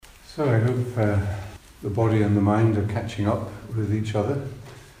So I hope the body and the mind are catching up with each other,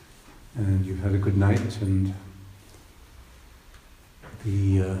 and you've had a good night, and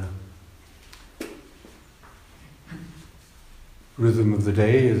the rhythm of the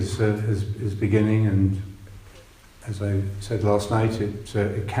day is beginning, and as I said last night,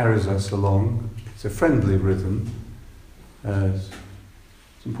 it carries us along. It's a friendly rhythm. It's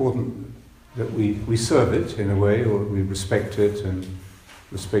important that we serve it in a way, or we respect it and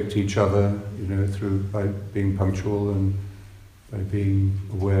respect each other, by being punctual and by being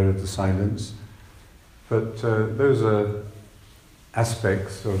aware of the silence. But those are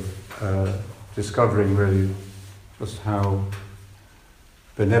aspects of discovering really just how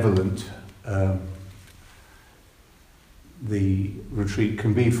benevolent the retreat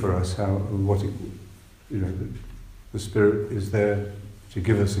can be for us. The Spirit is there to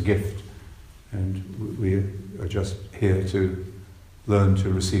give us a gift, and we are just here to learn to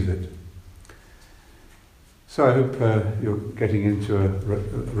receive it. So I hope you're getting into a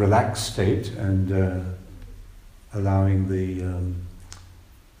relaxed state and allowing the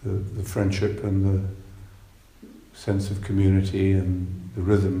friendship and the sense of community and the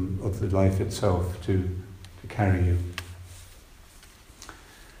rhythm of the life itself to carry you.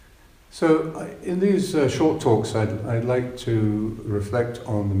 So in these short talks, I'd like to reflect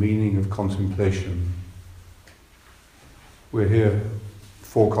on the meaning of contemplation. We're here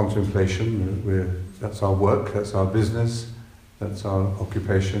for contemplation. That's our work, that's our business, that's our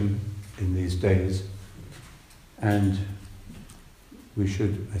occupation in these days. And we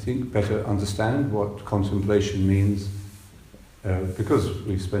should, I think, better understand what contemplation means, because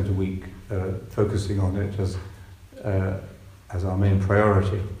we've spent a week focusing on it as our main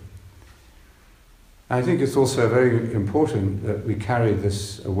priority. I think it's also very important that we carry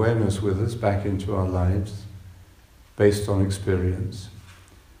this awareness with us back into our lives, based on experience,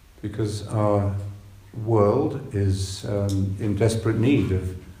 because our world is in desperate need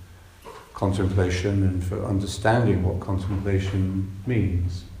of contemplation and for understanding what contemplation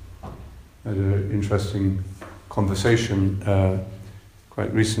means. I had an interesting conversation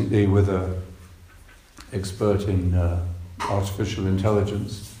quite recently with an expert in artificial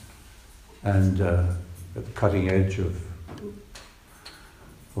intelligence, and at the cutting edge of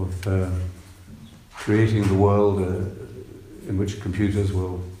creating the world in which computers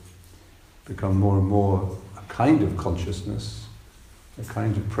will become more and more a kind of consciousness, a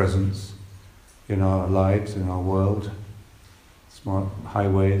kind of presence in our lives, in our world. Smart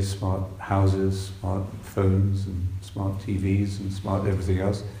highways, smart houses, smart phones and smart TVs and smart everything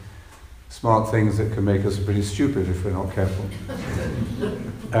else. Smart things that can make us pretty stupid if we're not careful.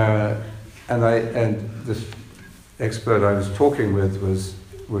 And this expert I was talking with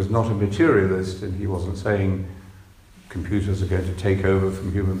was not a materialist, and he wasn't saying computers are going to take over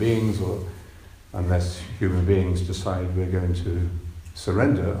from human beings, or unless human beings decide we're going to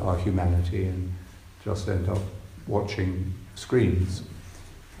surrender our humanity and just end up watching screens.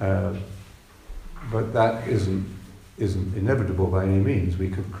 But that isn't inevitable by any means. We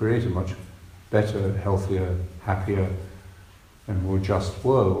could create a much better, healthier, happier, and more just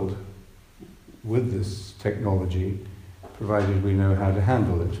world with this technology, provided we know how to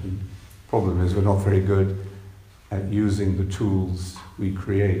handle it. And the problem is we're not very good at using the tools we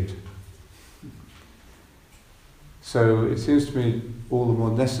create. So it seems to me all the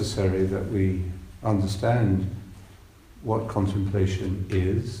more necessary that we understand what contemplation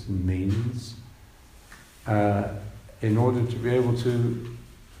is and means, in order to be able to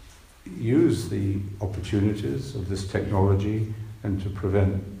use the opportunities of this technology and to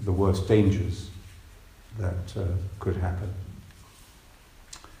prevent the worst dangers that could happen.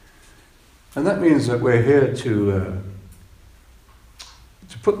 And that means that we're here to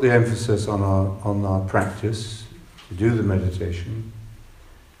put the emphasis on our practice, to do the meditation.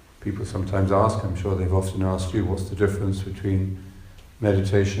 People sometimes ask, I'm sure they've often asked you, what's the difference between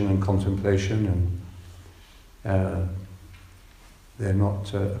meditation and contemplation? And they're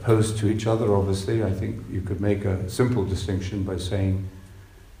not opposed to each other, obviously. I think you could make a simple distinction by saying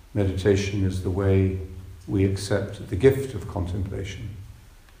meditation is the way we accept the gift of contemplation.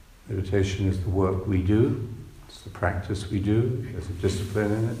 Meditation is the work we do, it's the practice we do, there's a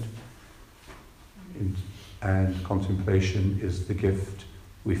discipline in it. And contemplation is the gift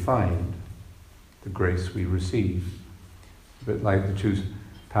we find, the grace we receive. A bit like the two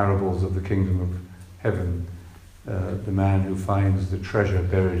parables of the kingdom of heaven. The man who finds the treasure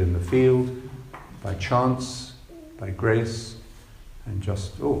buried in the field by chance, by grace, and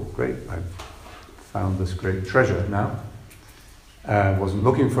just, oh great, I've found this great treasure now. I wasn't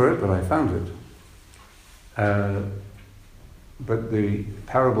looking for it, but I found it. But the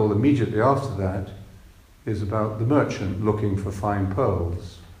parable immediately after that is about the merchant looking for fine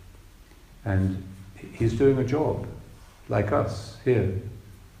pearls. And he's doing a job, like us here.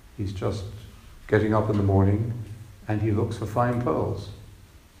 He's just getting up in the morning and he looks for fine pearls.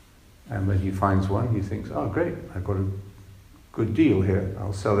 And when he finds one, he thinks, oh great, I've got a good deal here.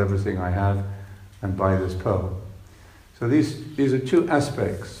 I'll sell everything I have and buy this pearl. So these are two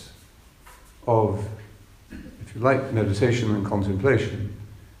aspects of, if you like, meditation and contemplation.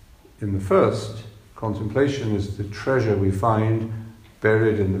 In the first, contemplation is the treasure we find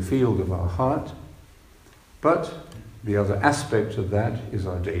buried in the field of our heart. But the other aspect of that is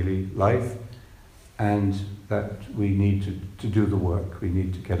our daily life, and that we need to do the work. We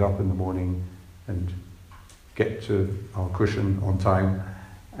need to get up in the morning and get to our cushion on time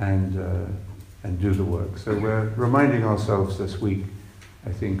and do the work. So we're reminding ourselves this week,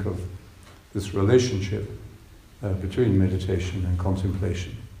 I think, of this relationship between meditation and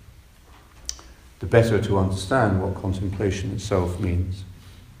contemplation, the better to understand what contemplation itself means.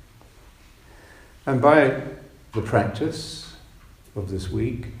 And by the practice of this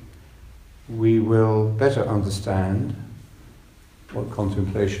week, we will better understand what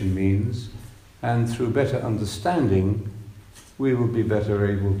contemplation means, and through better understanding, we will be better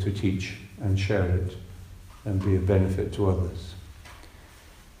able to teach and share it and be a benefit to others.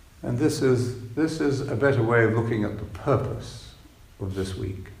 And this is a better way of looking at the purpose of this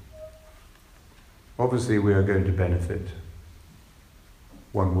week. Obviously, we are going to benefit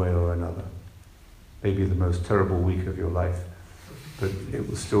one way or another. Maybe the most terrible week of your life, but it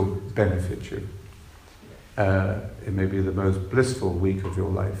will still benefit you. It may be the most blissful week of your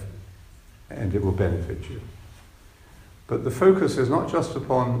life, and it will benefit you. But the focus is not just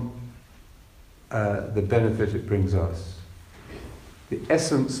upon the benefit it brings us. The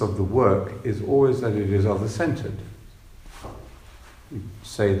essence of the work is always that it is other-centered. We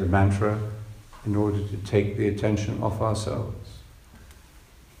say the mantra in order to take the attention off ourselves.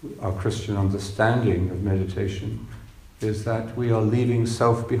 Our Christian understanding of meditation is that we are leaving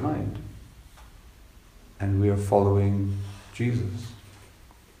self behind and we are following Jesus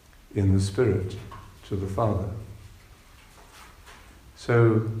in the Spirit to the Father.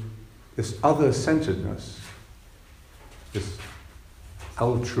 So this other-centeredness, this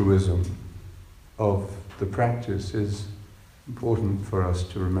altruism of the practice is important for us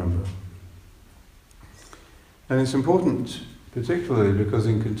to remember. And it's important particularly because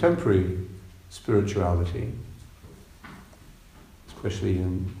in contemporary spirituality, especially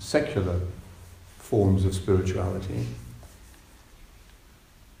in secular forms of spirituality,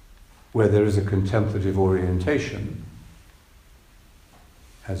 where there is a contemplative orientation,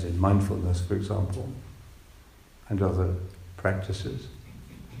 as in mindfulness, for example, and other practices,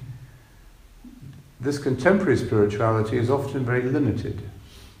 this contemporary spirituality is often very limited,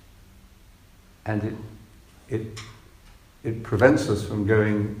 and it prevents us from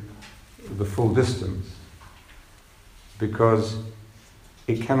going the full distance because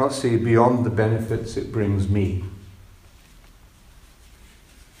it cannot see beyond the benefits it brings me.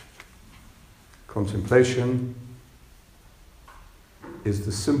 Contemplation is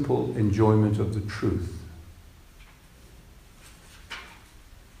the simple enjoyment of the truth,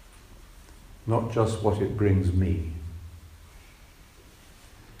 not just what it brings me.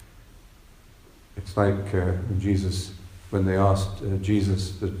 It's like when they asked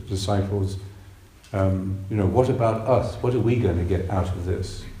Jesus, the disciples, what about us? What are we going to get out of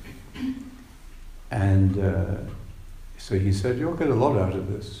this? And so he said, you'll get a lot out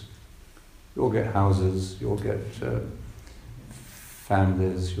of this. You'll get houses, you'll get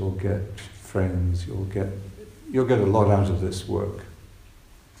families, you'll get friends, you'll get a lot out of this work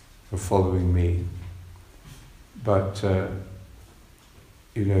of following me. But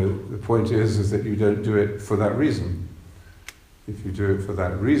the point is that you don't do it for that reason. If you do it for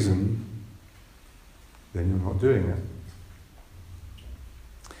that reason, then you're not doing it.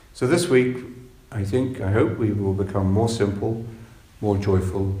 So this week, I hope we will become more simple, more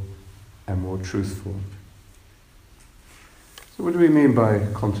joyful, and more truthful. So what do we mean by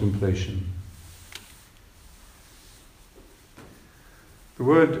contemplation? The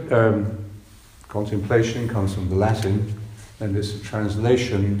word contemplation comes from the Latin, and it's a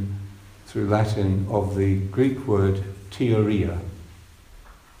translation through Latin of the Greek word theoria,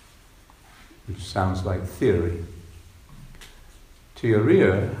 which sounds like theory.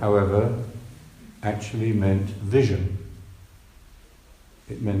 Theoria, however, actually meant vision.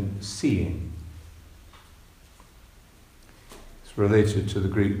 It meant seeing. It's related to the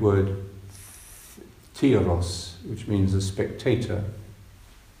Greek word theoros, which means a spectator,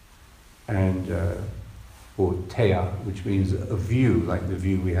 and or teya, which means a view, like the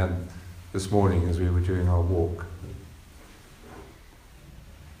view we had this morning as we were doing our walk.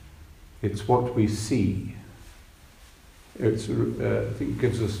 It's what we see. It's, I think it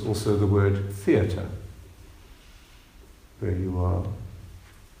gives us also the word theatre, where you are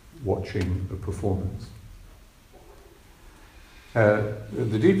watching a performance.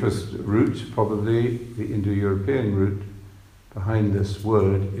 The deepest root, probably the Indo-European root behind this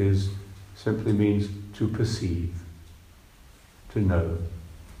word, simply means to perceive, to know,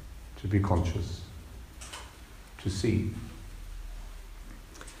 to be conscious, to see.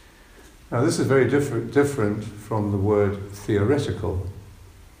 Now this is very different from the word theoretical.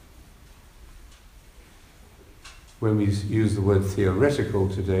 When we use the word theoretical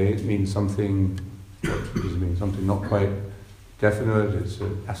today, it means something, what does it mean? Something not quite definite, it's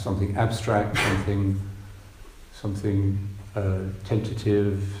something abstract, something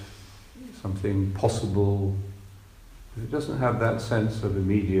tentative, something possible. It doesn't have that sense of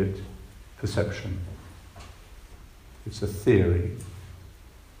immediate perception. It's a theory.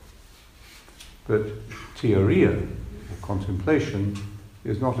 But teoria, or contemplation,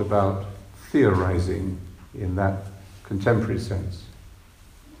 is not about theorizing in that contemporary sense.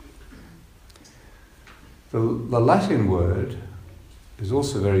 The Latin word is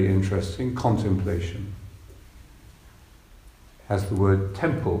also very interesting, contemplation. It has the word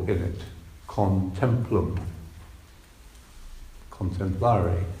temple in it, contemplum,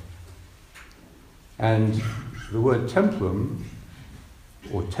 contemplare. And the word templum,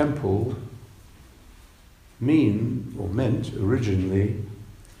 or temple, meant originally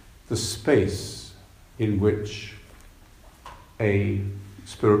the space in which a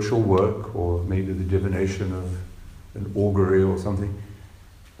spiritual work, or maybe the divination of an augury or something,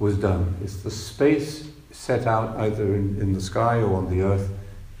 was done. It's the space set out either in the sky or on the earth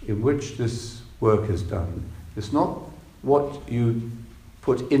in which this work is done. It's not what you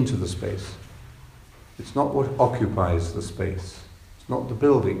put into the space. It's not what occupies the space. It's not the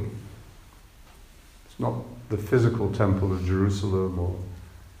building. It's not the physical temple of Jerusalem or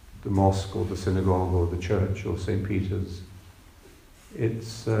the mosque or the synagogue or the church or St. Peter's.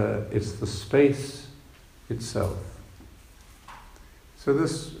 It's the space itself. So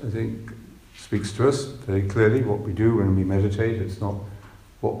this, I think, speaks to us very clearly what we do when we meditate. It's not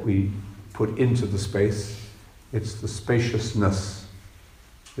what we put into the space, it's the spaciousness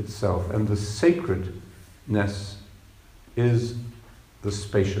itself. And the sacredness is the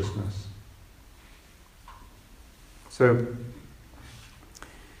spaciousness. So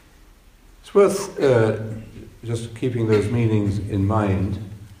it's worth just keeping those meanings in mind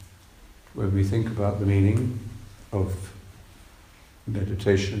when we think about the meaning of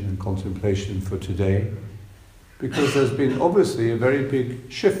meditation and contemplation for today, because there's been obviously a very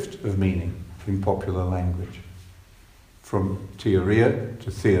big shift of meaning in popular language, from teoria to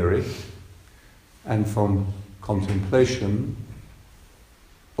theory, and from contemplation,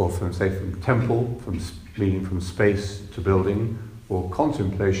 or from temple, meaning from space to building, or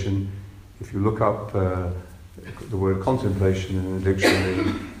contemplation. If you look up the word contemplation in a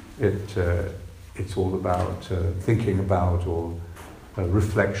dictionary, it's all about thinking about, or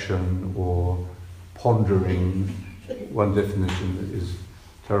reflection, or pondering. One definition that is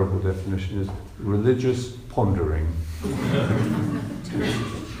terrible definition is religious pondering.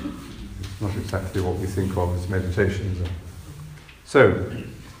 It's not exactly what we think of as meditation, is it? So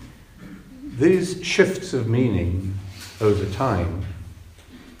these shifts of meaning over time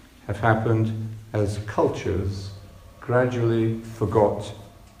have happened as cultures gradually forgot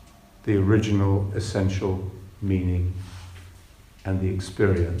the original essential meaning and the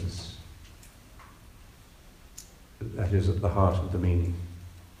experience that is at the heart of the meaning.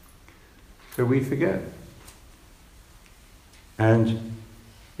 So we forget. And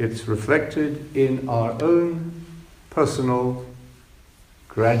it's reflected in our own personal,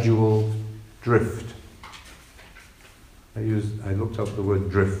 gradual drift. I looked up the word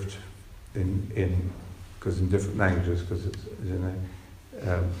drift because in different languages, because it's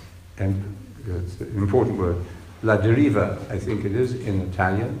an important word. La deriva, I think it is, in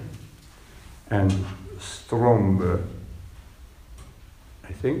Italian, and strombe,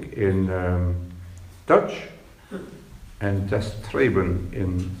 I think, in Dutch, and das Treiben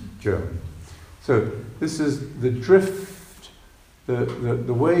in German. So this is the drift,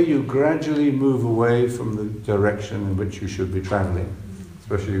 the way you gradually move away from the direction in which you should be traveling,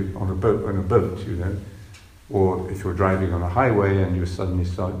 especially on a boat, you know, or if you're driving on a highway and you suddenly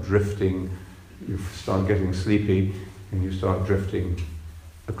start drifting, you start getting sleepy and you start drifting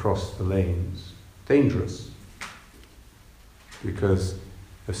across the lanes. Dangerous. Because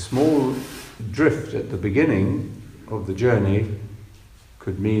a small drift at the beginning of the journey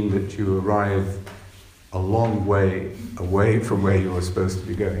could mean that you arrive a long way away from where you were supposed to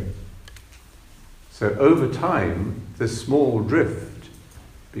be going. So over time, this small drift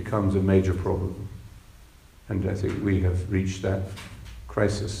becomes a major problem. And I think we have reached that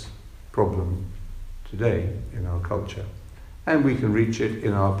crisis problem today in our culture. And we can reach it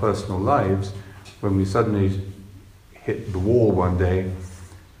in our personal lives when we suddenly hit the wall one day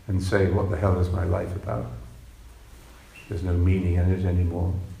and say, what the hell is my life about? There's no meaning in it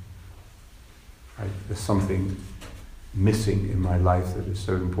anymore. There's something missing in my life that is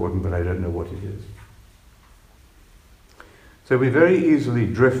so important, but I don't know what it is. So we very easily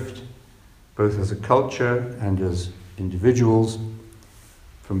drift, both as a culture and as individuals,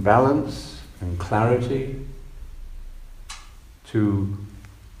 from balance and clarity to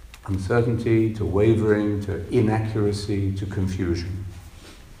uncertainty, to wavering, to inaccuracy, to confusion.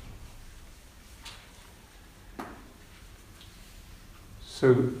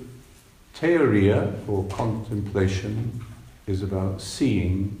 So, theoria, or contemplation, is about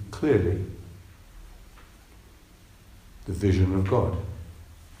seeing clearly the vision of God.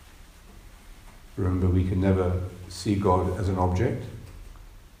 Remember, we can never see God as an object,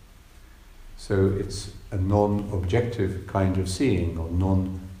 so it's a non-objective kind of seeing, or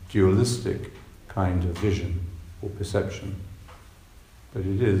non-dualistic kind of vision or perception. But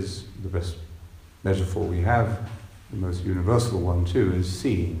it is the best metaphor we have. The most universal one too is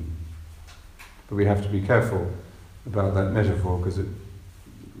seeing. But we have to be careful about that metaphor, because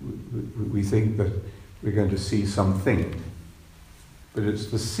we think that we're going to see something. But it's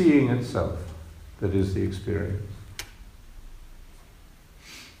the seeing itself that is the experience.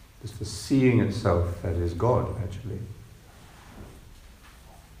 It's the seeing itself that is God, actually.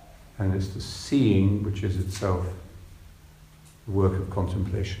 And it's the seeing which is itself the work of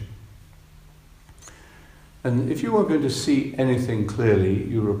contemplation. And if you are going to see anything clearly,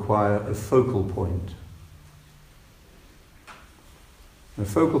 you require a focal point. A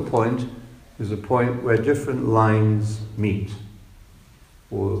focal point is a point where different lines meet,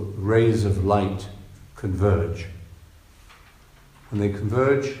 or rays of light converge. And they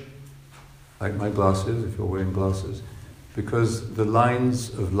converge, like my glasses, if you're wearing glasses, because the lines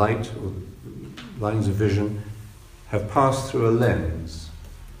of light, or lines of vision, have passed through a lens,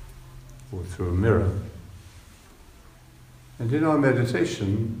 or through a mirror. And in our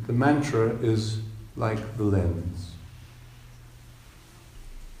meditation, the mantra is like the lens.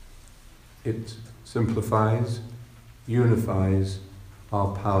 It simplifies, unifies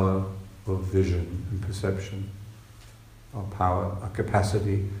our power of vision and perception, our power, our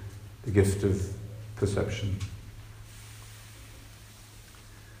capacity, the gift of perception.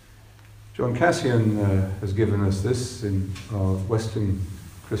 John Cassian has given us this in our Western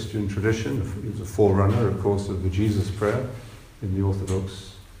Christian tradition. He was a forerunner, of course, of the Jesus prayer in the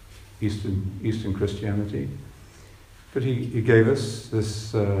Orthodox Eastern Christianity. But he gave us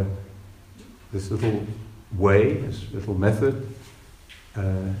this little way, this little method,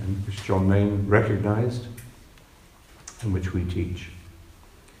 and which John Main recognized, and which we teach.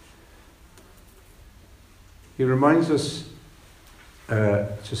 He reminds us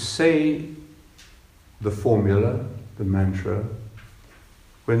to say the formula, the mantra,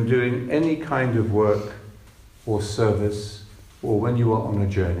 when doing any kind of work or service, or when you are on a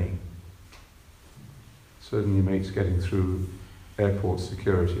journey. Certainly makes getting through airport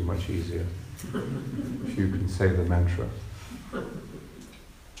security much easier if you can say the mantra.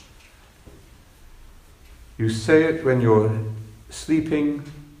 You say it when you're sleeping,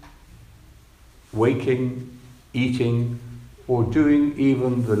 waking, eating, or doing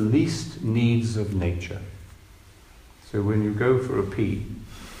even the least needs of nature. So when you go for a pee,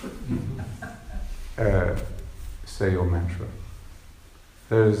 say your mantra.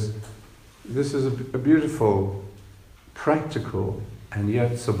 This is a beautiful, practical, and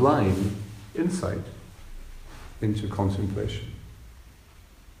yet sublime insight into contemplation.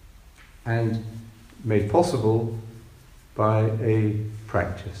 And made possible by a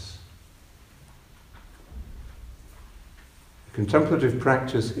practice. Contemplative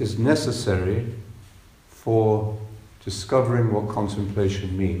practice is necessary for discovering what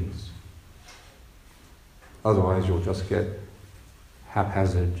contemplation means. Otherwise, you'll just get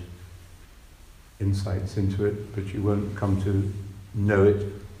haphazard insights into it, but you won't come to know it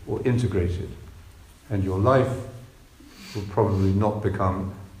or integrate it. And your life will probably not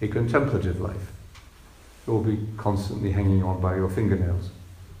become a contemplative life. It will be constantly hanging on by your fingernails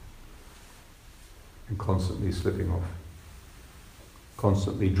and constantly slipping off,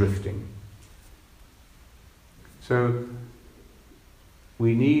 constantly drifting. So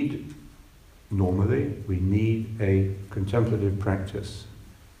we need normally, we need a contemplative practice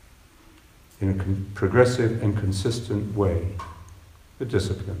in a progressive and consistent way, a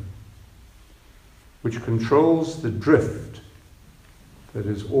discipline, which controls the drift that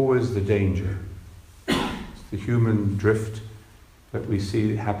is always the danger. It's the human drift that we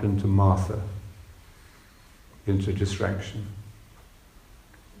see happen to Martha into distraction.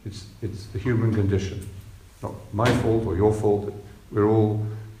 It's the human condition, not my fault or your fault. We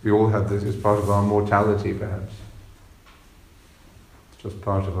all have this. It's part of our mortality, perhaps. It's just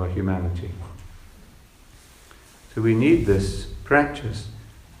part of our humanity. So we need this practice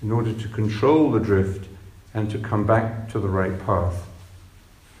in order to control the drift and to come back to the right path,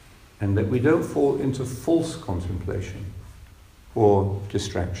 and that we don't fall into false contemplation or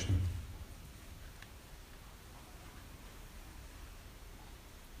distraction.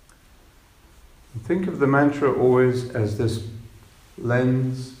 Think of the mantra always as this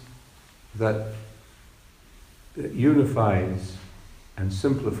lens that unifies and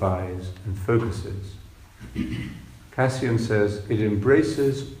simplifies and focuses. Cassian says it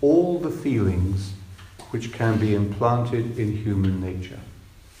embraces all the feelings which can be implanted in human nature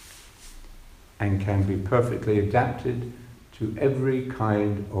and can be perfectly adapted to every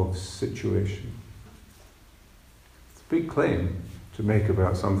kind of situation. It's a big claim to make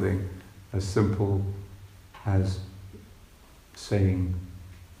about something as simple as saying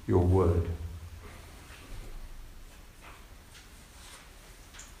your word.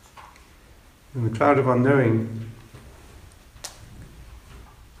 In the Cloud of Unknowing,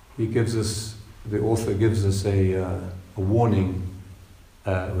 the author gives us a warning,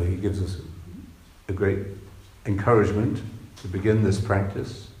 where he gives us a great encouragement to begin this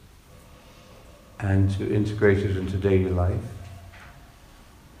practice and to integrate it into daily life.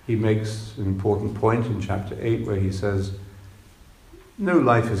 He makes an important point in chapter 8 where he says, no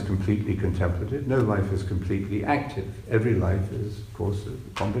life is completely contemplative, no life is completely active. Every life is, of course, a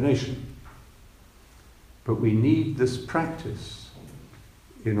combination. But we need this practice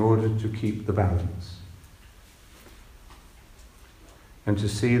in order to keep the balance. And to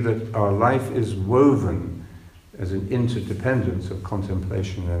see that our life is woven as an interdependence of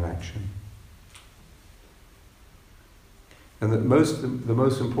contemplation and action. And that the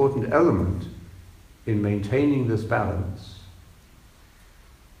most important element in maintaining this balance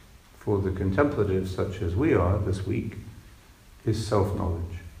for the contemplatives such as we are this week is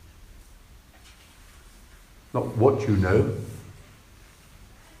self-knowledge. Not what you know.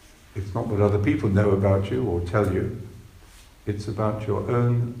 It's not what other people know about you or tell you. It's about your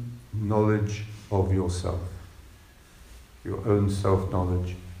own knowledge of yourself. Your own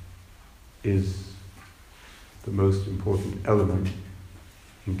self-knowledge is the most important element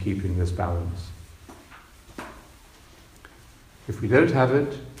in keeping this balance. If we don't have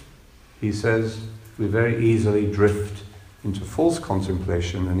it, he says, we very easily drift into false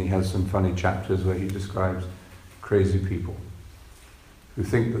contemplation, and he has some funny chapters where he describes crazy people who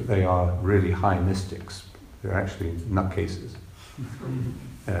think that they are really high mystics. They're actually nutcases.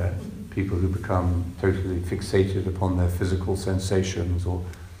 People who become totally fixated upon their physical sensations or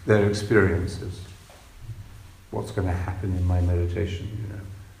their experiences. What's going to happen in my meditation?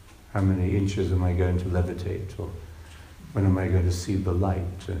 How many inches am I going to levitate? Or when am I going to see the light?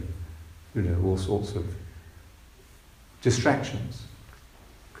 And all sorts of distractions,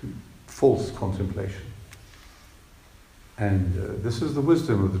 false contemplation. And this is the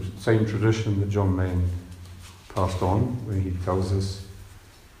wisdom of the same tradition that John Main passed on, where he tells us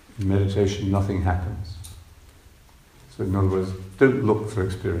in meditation nothing happens. So in other words, don't look for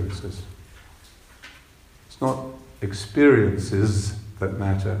experiences. It's not experiences that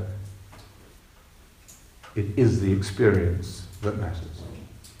matter, it is the experience that matters.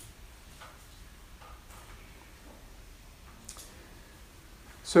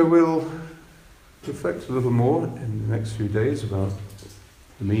 So we'll reflect a little more in the next few days about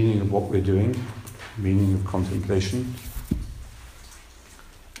the meaning of what we're doing, the meaning of contemplation,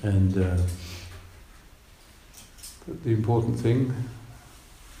 and the important thing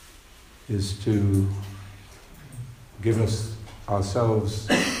is to give ourselves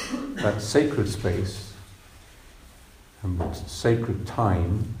that sacred space and sacred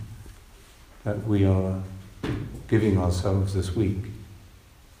time that we are giving ourselves this week.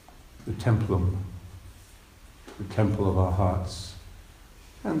 The templum, the temple of our hearts,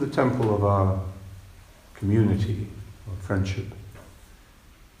 and the temple of our community, our friendship.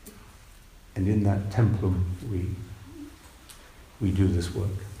 And in that templum we do this work.